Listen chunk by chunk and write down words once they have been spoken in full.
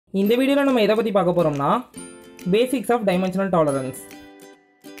இந்த வீடியோல நம்ம எதை பத்தி பார்க்க போறோம்னா basics of dimensional tolerance.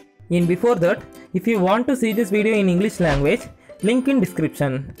 In before that, if you want to see this video in English language, link in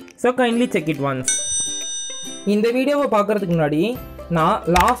description. So kindly check it once. இந்த வீடியோவை பார்க்கிறதுக்கு முன்னாடி நான்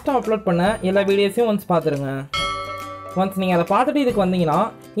லாஸ்ட்டாக அப்லோட் பண்ண எல்லா வீடியோஸையும் ஒன்ஸ் பார்த்துருங்க. ஒன்ஸ் நீங்கள் அதை பார்த்துட்டு இதுக்கு வந்தீங்கன்னா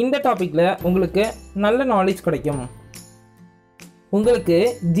இந்த டாப்பிக்கில் உங்களுக்கு நல்ல நாலேஜ் கிடைக்கும். உங்களுக்கு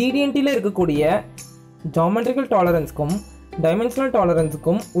GD&Tல இருக்கக்கூடிய ஜாமெட்ரிக்கல் டாலரன்ஸ்க்கும் டைமென்ஷனல்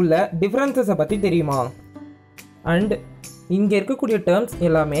டாலரன்ஸுக்கும் உள்ள டிஃப்ரென்சஸை பற்றி தெரியுமா? அண்ட் இங்கே இருக்கக்கூடிய டேர்ம்ஸ்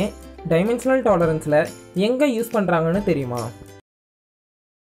எல்லாமே டைமென்ஷனல் டாலரன்ஸில் எங்கே யூஸ் பண்ணுறாங்கன்னு தெரியுமா?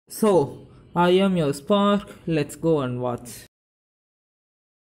 So I am your spark. Let's go and watch.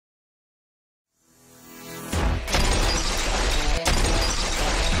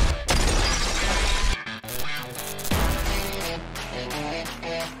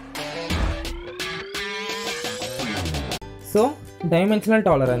 So dimensional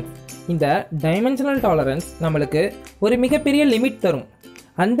tolerance. இந்த டைமென்ஷனல் டாலரன்ஸ் நம்மளுக்கு ஒரு மிகப்பெரிய லிமிட் தரும்.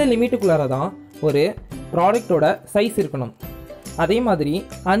 அந்த லிமிட்டுக்குள்ளார தான் ஒரு ப்ராடக்டோட சைஸ் இருக்கணும். அதே மாதிரி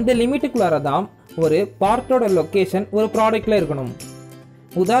அந்த லிமிட்டுக்குள்ளார தான் ஒரு பார்ட்டோட லொக்கேஷன் ஒரு ப்ராடக்டில் இருக்கணும்.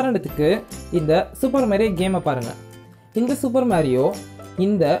 உதாரணத்துக்கு இந்த சூப்பர் மேரியோ கேமை பாருங்கள். இந்த சூப்பர் மேரியோ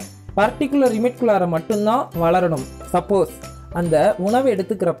இந்த பர்டிகுலர் லிமிட்குள்ளார மட்டும்தான் வளரணும். சப்போஸ் அந்த உணவை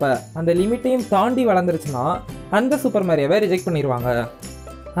எடுத்துக்கிறப்ப அந்த லிமிட்டையும் தாண்டி வளர்ந்துருச்சுன்னா அந்த சூப்பர் மேரியோவை ரிஜெக்ட் பண்ணிடுவாங்க.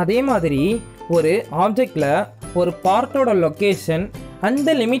 அதே மாதிரி ஒரு ஆப்ஜெக்டில் ஒரு பார்ட்டோட லொக்கேஷன்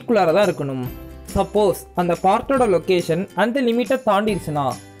அந்த லிமிட்குள்ளார தான் இருக்கணும். சப்போஸ் அந்த பார்ட்டோட லொக்கேஷன் அந்த லிமிட்டை தாண்டிடுச்சுன்னா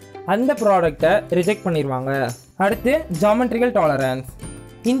அந்த ப்ராடக்டை ரிஜெக்ட் பண்ணிடுவாங்க. அடுத்து ஜாமெட்ரிக்கல் டாலரன்ஸ்.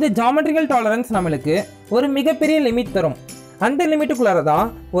 இந்த ஜாமெட்ரிக்கல் டாலரன்ஸ் நம்மளுக்கு ஒரு மிகப்பெரிய லிமிட் தரும். அந்த லிமிட்டுக்குள்ளார தான்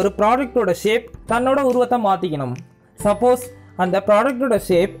ஒரு ப்ராடக்டோட ஷேப் தன்னோட உருவத்தை மாற்றிக்கணும். சப்போஸ் அந்த ப்ராடக்டோட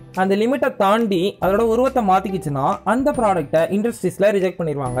ஷேப் அந்த லிமிட்டை தாண்டி அதோட உருவத்தை மாற்றிக்கிச்சுன்னா அந்த ப்ராடக்டை இண்டஸ்ட்ரீஸில் ரிஜெக்ட்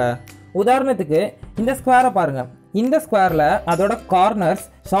பண்ணிடுவாங்க. உதாரணத்துக்கு இந்த ஸ்கொயரை பாருங்கள். இந்த ஸ்கொயரில் அதோட கார்னர்ஸ்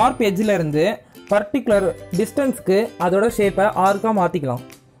ஷார்ப் எட்ஜில் இருந்து பர்டிகுலர் டிஸ்டன்ஸ்க்கு அதோட ஷேப்பை ஆர்க்காக மாற்றிக்கலாம்.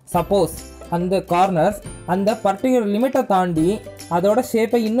 சப்போஸ் அந்த கார்னர்ஸ் அந்த பர்டிகுலர் லிமிட்டை தாண்டி அதோட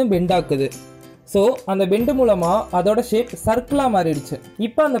ஷேப்பை இன்னும் பெண்டாக்குது. ஸோ அந்த பெண்டு மூலமாக அதோட ஷேப் சர்க்கிளாக மாறிடுச்சு.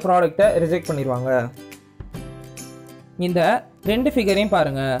 இப்போ அந்த ப்ராடக்டை ரிஜெக்ட் பண்ணிடுவாங்க. இந்த ரெண்டு ஃபிகரையும்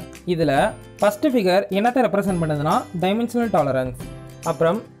பாருங்கள். இதில் ஃபஸ்ட்டு ஃபிகர் என்னத்தை ரெப்ரசன்ட் பண்ணுதுன்னா டைமென்ஷனல் டாலரன்ஸ்.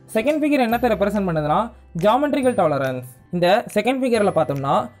 அப்புறம் செகண்ட் ஃபிகர் என்னத்தை ரெப்ரசன்ட் பண்ணுதுன்னா ஜாமெட்ரிக்கல் டாலரன்ஸ். இந்த செகண்ட் ஃபிகரில்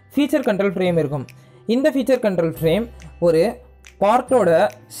பார்த்தோம்னா ஃபீச்சர் கண்ட்ரோல் ஃப்ரேம் இருக்கும். இந்த ஃபீச்சர் கண்ட்ரோல் ஃப்ரேம் ஒரு பார்ட்டோட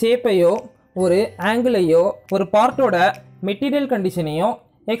ஷேப்பையோ ஒரு ஆங்கிளையோ ஒரு பார்ட்டோட மெட்டீரியல் கண்டிஷனையோ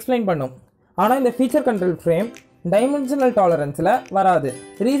எக்ஸ்பிளைன் பண்ணும். ஆனால் இந்த ஃபீச்சர் கண்ட்ரோல் ஃப்ரேம் டைமென்ஷனல் டாலரன்ஸில் வராது.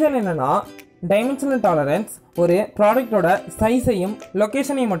 ரீசன் என்னென்னா டைமென்ஷனல் டாலரன்ஸ் ஒரு ப்ராடக்டோட சைஸையும்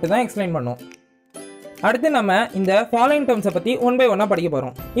லொக்கேஷனையும் மட்டும்தான் எக்ஸ்பிளைன் பண்ணும். அடுத்து நம்ம இந்த ஃபாலோயிங் டேர்ம்ஸை பற்றி ஒன் பை ஒன்னாக படிக்க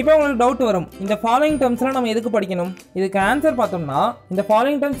போகிறோம். இப்போ உங்களுக்கு டவுட் வரும், இந்த ஃபாலோயிங் டேர்ம்ஸ்லாம் நம்ம எதுக்கு படிக்கணும்? இதுக்கு ஆன்சர் பார்த்தோம்னா இந்த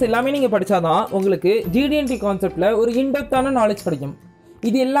ஃபாலோயிங் டேர்ம்ஸ் எல்லாமே நீங்கள் படித்தாதான் உங்களுக்கு GD&T கான்செப்டில் ஒரு இன்டெப்த்தான நாலேஜ் கிடைக்கும்.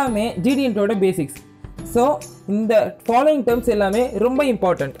 இது எல்லாமே GD&Tயோட பேசிக்ஸ். ஸோ இந்த ஃபாலோயிங் டேர்ம்ஸ் எல்லாமே ரொம்ப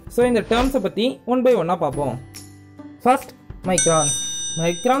இம்பார்ட்டண்ட். ஸோ இந்த டேர்ம்ஸை பற்றி ஒன் பை ஒன்னாக பார்ப்போம். First microns.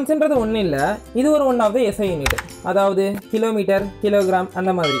 மைக்ரான்ஸ்ன்றது ஒன்றும் இல்லை, இது ஒரு one of the SI unit. அதாவது கிலோமீட்டர், கிலோகிராம்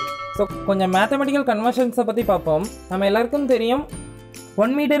அந்த மாதிரி. ஸோ கொஞ்சம் மேத்தமெட்டிக்கல் கன்வர்ஷன்ஸை பற்றி பார்ப்போம். நம்ம எல்லாருக்கும் தெரியும்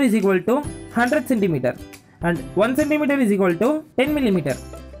 1 metre is equal to 100 centimetre and 1 centimetre is equal to 10 millimetre.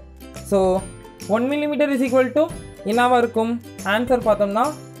 So 1 millimetre is equal to என்னவா இருக்கும்? ஆன்சர் பார்த்தோம்னா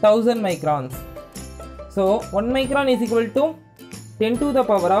 1000 microns. So 1 micron is equal to 10 to the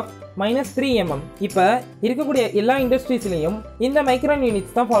power of -3 mm. இப்போ இருக்கக்கூடிய எல்லா இண்டஸ்ட்ரீஸ்லேயும் இந்த மைக்ரான்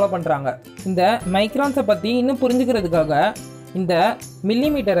யூனிட்ஸ் தான் ஃபாலோ பண்ணுறாங்க. இந்த மைக்ரான்ஸை பற்றி இன்னும் புரிஞ்சுக்கிறதுக்காக இந்த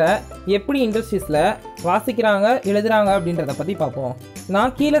மில்லிமீட்டரை எப்படி இண்டஸ்ட்ரீஸில் வாசிக்கிறாங்க எழுதுகிறாங்க அப்படின்றத பற்றி பார்ப்போம்.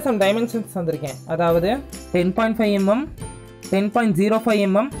 நான் கீழே சம் டைமென்ஷன்ஸ் வந்திருக்கேன். அதாவது 10.5 mm, 10.05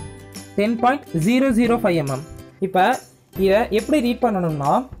 mm, 10.005 mm. இப்போ இதை எப்படி ரீட்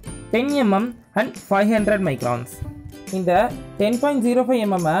பண்ணணும்னா 10 mm அண்ட் 500 மைக்ரான்ஸ். இந்த 10.05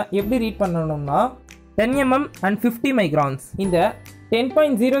 mm எப்படி ரீட் பண்ணணும்னா 10 mm அண்ட் 50 மைக்ரான்ஸ். இந்த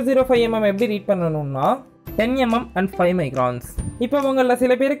 10.005 mm எப்படி ரீட் பண்ணணும்னா 10 mm அண்ட் 5 மைக்ரான்ஸ். இப்போ உங்களில்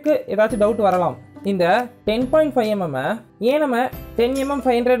சில பேருக்கு ஏதாச்சும் டவுட் வரலாம், இந்த 10.5 mm ஏன் நம்ம 10 mm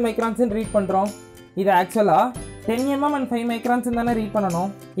 500 மைக்ரான்ஸ்ன்னு ரீட் பண்ணுறோம்? இது ஆக்சுவலாக 10 mm அண்ட் 5 மைக்ரான்ஸ் தானே ரீட் பண்ணணும்.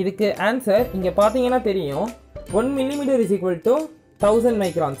 இதுக்கு ஆன்சர் இங்கே பார்த்தீங்கன்னா தெரியும். 1 millimetre is equal to 1000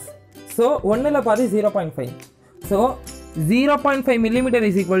 microns. So 1ல் பாதி 0.5. So 0.5 millimeter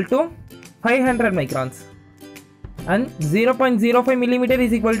is equal to 500 microns and 0.05 millimeter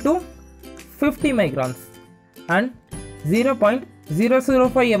is equal to 50 microns and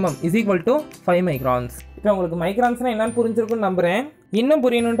 0.005 mm is equal to 5 microns. இப்போ உங்களுக்கு மைக்ரான்ஸ்னா என்னன்னு புரிஞ்சிருக்குன்னு நம்புறேன். இன்னும்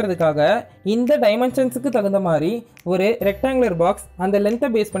புரியணுன்றதுக்காக இந்த டைமென்ஷன்ஸுக்கு தகுந்த மாதிரி ஒரு ரெக்டாங்குலர் பாக்ஸ் அந்த லென்த்தை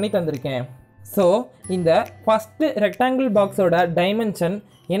பேஸ் பண்ணி தந்திருக்கேன். ஸோ இந்த ஃபஸ்ட்டு ரெக்டாங்கிள் பாக்ஸோட டைமென்ஷன்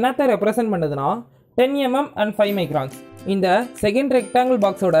என்னத்தை ரெப்ரசன்ட் பண்ணுதுன்னா 10 mm and 5 microns. இந்த செகண்ட் ரெக்டாங்கிள்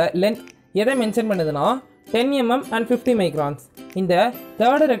பாக்ஸோட லென்த் எதை மென்ஷன் பண்ணுதுன்னா 10 mm and 50 microns. இந்த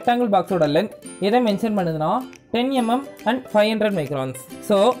தேர்டு ரெக்டாங்கிள் பாக்ஸோட லென்த் எதை மென்ஷன் பண்ணுதுன்னா 10 mm and 500 microns.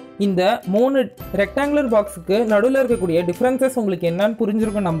 ஸோ இந்த 3 ரெக்டாங்குலர் பாக்ஸுக்கு நடுவில் இருக்கக்கூடிய டிஃப்ரென்சஸ் உங்களுக்கு என்னன்னு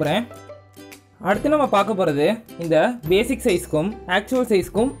புரிஞ்சிருக்கும் நம்புகிறேன். அடுத்து நம்ம பார்க்க போகிறது இந்த பேசிக் சைஸ்க்கும் ஆக்சுவல்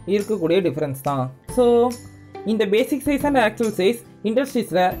சைஸ்க்கும் இருக்கக்கூடிய டிஃப்ரென்ஸ் தான். ஸோ இந்த பேசிக் சைஸ் அண்ட் ஆக்சுவல் சைஸ்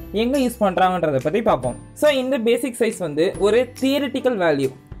இண்டஸ்ட்ரீஸில் எங்கே யூஸ் பண்ணுறாங்கன்றதை பற்றி பார்ப்போம். ஸோ இந்த பேசிக் சைஸ் வந்து ஒரு தியரிட்டிக்கல் வேல்யூ.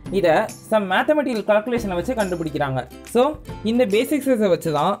 இதை சம் மேத்தமெட்டிக்கல் கால்குலேஷனை வச்சு கண்டுபிடிக்கிறாங்க. ஸோ இந்த பேசிக் சைஸை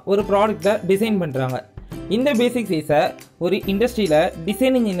வச்சு தான் ஒரு ப்ராடக்டை டிசைன் பண்ணுறாங்க. இந்த பேசிக் சைஸை ஒரு இண்டஸ்ட்ரியில்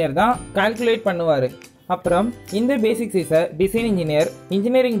டிசைன் இன்ஜினியர் தான் கால்குலேட் பண்ணுவார். அப்புறம் இந்த பேசிக் சைஸை டிசைன்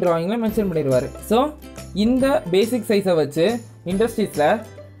இன்ஜினியரிங் ட்ராயிங்கில் மென்ஷன் பண்ணிடுவார். ஸோ இந்த பேசிக் சைஸை வச்சு இண்டஸ்ட்ரீஸில்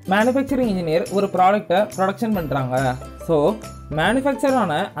மேனுஃபேக்சரிங் இன்ஜினியர் ஒரு ப்ராடக்டை ப்ரொடக்ஷன் பண்ணுறாங்க. ஸோ மேனுஃபேக்சர்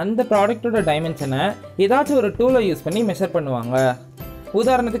ஆன அந்த ப்ராடக்டோட டைமென்ஷனை ஏதாச்சும் ஒரு டூலை யூஸ் பண்ணி மெஷர் பண்ணுவாங்க.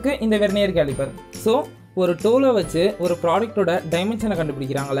 உதாரணத்துக்கு இந்த வெர்னியர் கேலிப்பர். ஸோ ஒரு டூலை வச்சு ஒரு ப்ராடக்டோட டைமென்ஷனை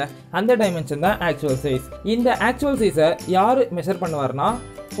கண்டுபிடிக்கிறாங்களே அந்த டைமென்ஷன் தான் ஆக்சுவல் சைஸ். இந்த ஆக்சுவல் சைஸை யார் மெஷர் பண்ணுவார்னா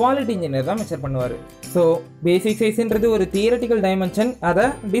குவாலிட்டி இன்ஜினியர் தான் மெஷர் பண்ணுவார். ஸோ பேசிக் சைஸ்ன்றது ஒரு தியரட்டிக்கல் டைமென்ஷன், அதை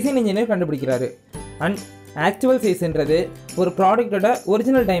டிசைன் இன்ஜினியர் கண்டுபிடிக்கிறாரு. அண்ட் ஆக்சுவல் சைஸ்ன்றது ஒரு ப்ராடக்டோட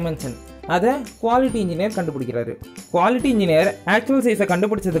ஒரிஜினல் டைமென்ஷன், அதை quality engineer கண்டுபிடிக்கிறாரு. Quality engineer actual சைஸை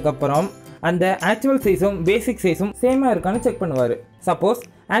கண்டுபிடிச்சதுக்கப்புறம் அந்த ஆக்சுவல் சைஸும் பேசிக் சைஸும் சேமாக இருக்கான்னு செக் பண்ணுவார். சப்போஸ்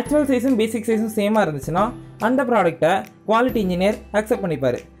ஆக்சுவல் சைஸும் பேசிக் சைஸும் சேமாக இருந்துச்சுன்னா அந்த ப்ராடக்டை குவாலிட்டி இன்ஜினியர் அக்செப்ட்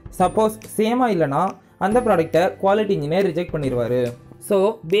பண்ணிப்பார். சப்போஸ் சேமாக இல்லைனா அந்த ப்ராடக்டை குவாலிட்டி இன்ஜினியர் ரிஜெக்ட் பண்ணிடுவார். ஸோ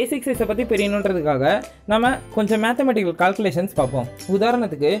பேசிக் சைஸை பற்றி தெரியணுன்றதுக்காக நம்ம கொஞ்சம் மேத்தமெட்டிக்கல் கால்குலேஷன்ஸ் பார்ப்போம்.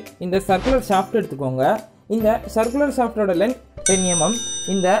 உதாரணத்துக்கு இந்த சர்க்குலர் ஷாஃப்ட் எடுத்துக்கோங்க. இந்த சர்க்குலர் ஷாஃப்டோட லென்த் 10 mm,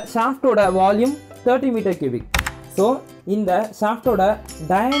 இந்த ஷாஃப்டோட வால்யூம் 30 மீட்டர் கியூபிக். ஸோ இந்த ஷாஃப்டோட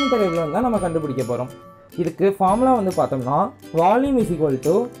டயாமீட்டர் எவ்வளோன்னு தான் நம்ம கண்டுபிடிக்க போகிறோம். இதுக்கு ஃபார்முலா வந்து பார்த்தோம்னா volume is equal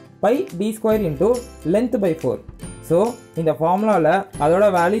to by D square into length by 4. So இந்த ஃபார்முலாவில் அதோட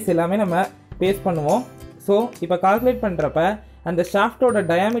வேல்யூஸ் எல்லாமே நம்ம பேஸ்ட் பண்ணுவோம். ஸோ இப்போ கால்குலேட் பண்ணுறப்ப அந்த ஷாஃப்டோட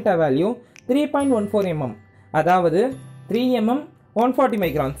டயாமீட்டர் வேல்யூ 3.14 mm, அதாவது 3 mm 140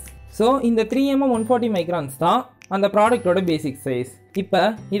 மைக்ரான்ஸ். ஸோ இந்த 3 mm 140 மைக்ரான்ஸ் தான் அந்த ப்ராடக்டோட பேசிக் சைஸ். இப்போ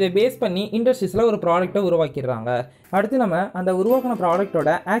இதை பேஸ் பண்ணி இண்டஸ்ட்ரீஸில் ஒரு ப்ராடக்டை உருவாக்கிடுறாங்க. அடுத்து நம்ம அந்த உருவாக்கின ப்ராடக்டோட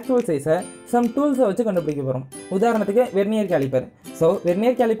ஆக்சுவல் சைஸை சம் டூல்ஸை வச்சு கண்டுபிடிக்க போகிறோம். உதாரணத்துக்கு வெர்னியர் கேலிப்பர். ஸோ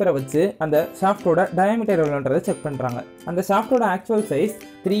வெர்னியர் கேலிப்பரை வச்சு அந்த ஷாஃப்டோட டயாமீட்டர் எவ்வளோன்றதை செக் பண்ணுறாங்க. அந்த ஷாஃப்டோட ஆக்சுவல் சைஸ்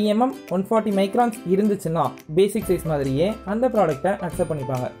 3 mm 140 மைக்ரான்ஸ் இருந்துச்சுன்னா பேசிக் சைஸ் மாதிரியே அந்த ப்ராடக்டை அக்செப்ட்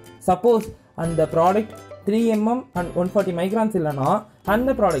பண்ணிப்பாங்க. சப்போஸ் அந்த ப்ராடக்ட் 3 mm and 140 மைக்ரான்ஸ் இல்லைன்னா அந்த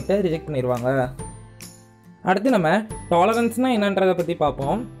ப்ராடக்டை ரிஜெக்ட் பண்ணிடுவாங்க. அடுத்து நம்ம டாலரன்ஸ்னால் என்னன்றதை பற்றி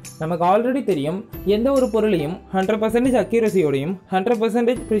பார்ப்போம். நமக்கு ஆல்ரெடி தெரியும், எந்த ஒரு பொருளையும் 100% அக்யூரஸியோடையும்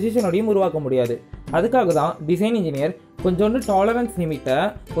 100% ப்ரிசிஷனோடையும் உருவாக்க முடியாது. அதுக்காக தான் டிசைன் இன்ஜினியர் கொஞ்சோண்டு டாலரன்ஸ் லிமிட்டை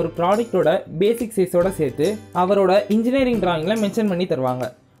ஒரு ப்ராடக்டோட பேசிக் சைஸோட சேர்த்து அவரோட இன்ஜினியரிங் ட்ராயிங்கில் மென்ஷன் பண்ணி தருவாங்க.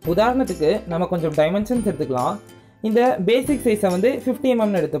 உதாரணத்துக்கு நம்ம கொஞ்சம் டைமென்ஷன்ஸ் எடுத்துக்கலாம். இந்த பேசிக் சைஸை வந்து 50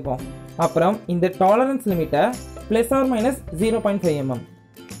 mm எடுத்துப்போம். அப்புறம் இந்த டாலரன்ஸ் லிமிட்டை ±0.5 mm.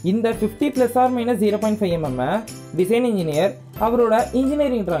 இந்த 50 ±0.5 mm டிசைன் இன்ஜினியர் அவரோட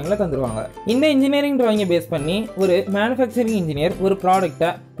இன்ஜினியரிங் ட்ராயிங்கில் தந்துடுவாங்க. இந்த இன்ஜினியரிங் ட்ராயிங்கை பேஸ் பண்ணி ஒரு மேனுஃபேக்சரிங் இன்ஜினியர் ஒரு ப்ராடக்டை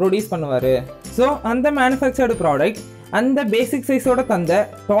ப்ரொடியூஸ் பண்ணுவார். ஸோ அந்த மேனுஃபேக்சர்டு ப்ராடக்ட் அந்த பேசிக் சைஸோட தந்த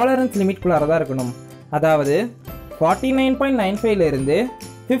டாலரன்ஸ் லிமிட்குள்ளார தான் இருக்கணும். அதாவது 49.95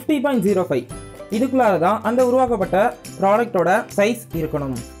 50.05 இதுக்குள்ளார தான் அந்த உருவாக்கப்பட்ட ப்ராடக்டோட சைஸ்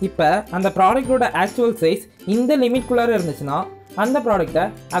இருக்கணும். இப்போ அந்த ப்ராடக்டோட ஆக்சுவல் சைஸ் இந்த லிமிட்குள்ளார இருந்துச்சுன்னா அந்த ப்ராடக்டை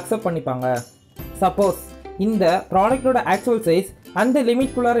அக்செப்ட் பண்ணிப்பாங்க. சப்போஸ் இந்த ப்ராடக்டோட ஆக்சுவல் சைஸ் அந்த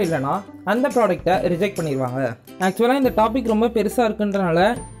லிமிட்குள்ளார இல்லைனா அந்த ப்ராடக்டை ரிஜெக்ட் பண்ணிடுவாங்க. ஆக்சுவலாக இந்த டாபிக் ரொம்ப பெருசாக இருக்குன்றனால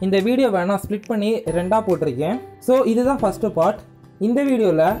இந்த வீடியோவை நான் ஸ்ப்ளிட் பண்ணி 2ஆக போட்டிருக்கேன். ஸோ இதுதான் ஃபஸ்ட்டு பார்ட். இந்த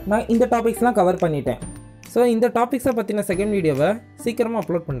வீடியோவில் நான் இந்த டாபிக்ஸ்லாம் கவர் பண்ணிட்டேன். ஸோ இந்த டாபிக்ஸை பற்றின செகண்ட் வீடியோவை சீக்கிரமாக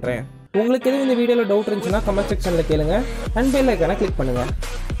அப்லோட் பண்ணுறேன். உங்களுக்கு எதுவும் இந்த வீடியோவில் டவுட் இருந்துச்சுன்னா கமெண்ட் செக்ஷனில் கேளுங்க. அண்ட் பெல் ஐகானை கிளிக் பண்ணுங்கள்.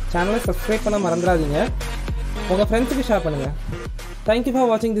 சேனலை சப்ஸ்கிரைப் பண்ண மறந்துடாதீங்க. உங்கள் ஃப்ரெண்ட்ஸுக்கு ஷேர் பண்ணுங்கள். தேங்க்யூ ஃபார்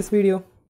வாட்சிங் திஸ் வீடியோ.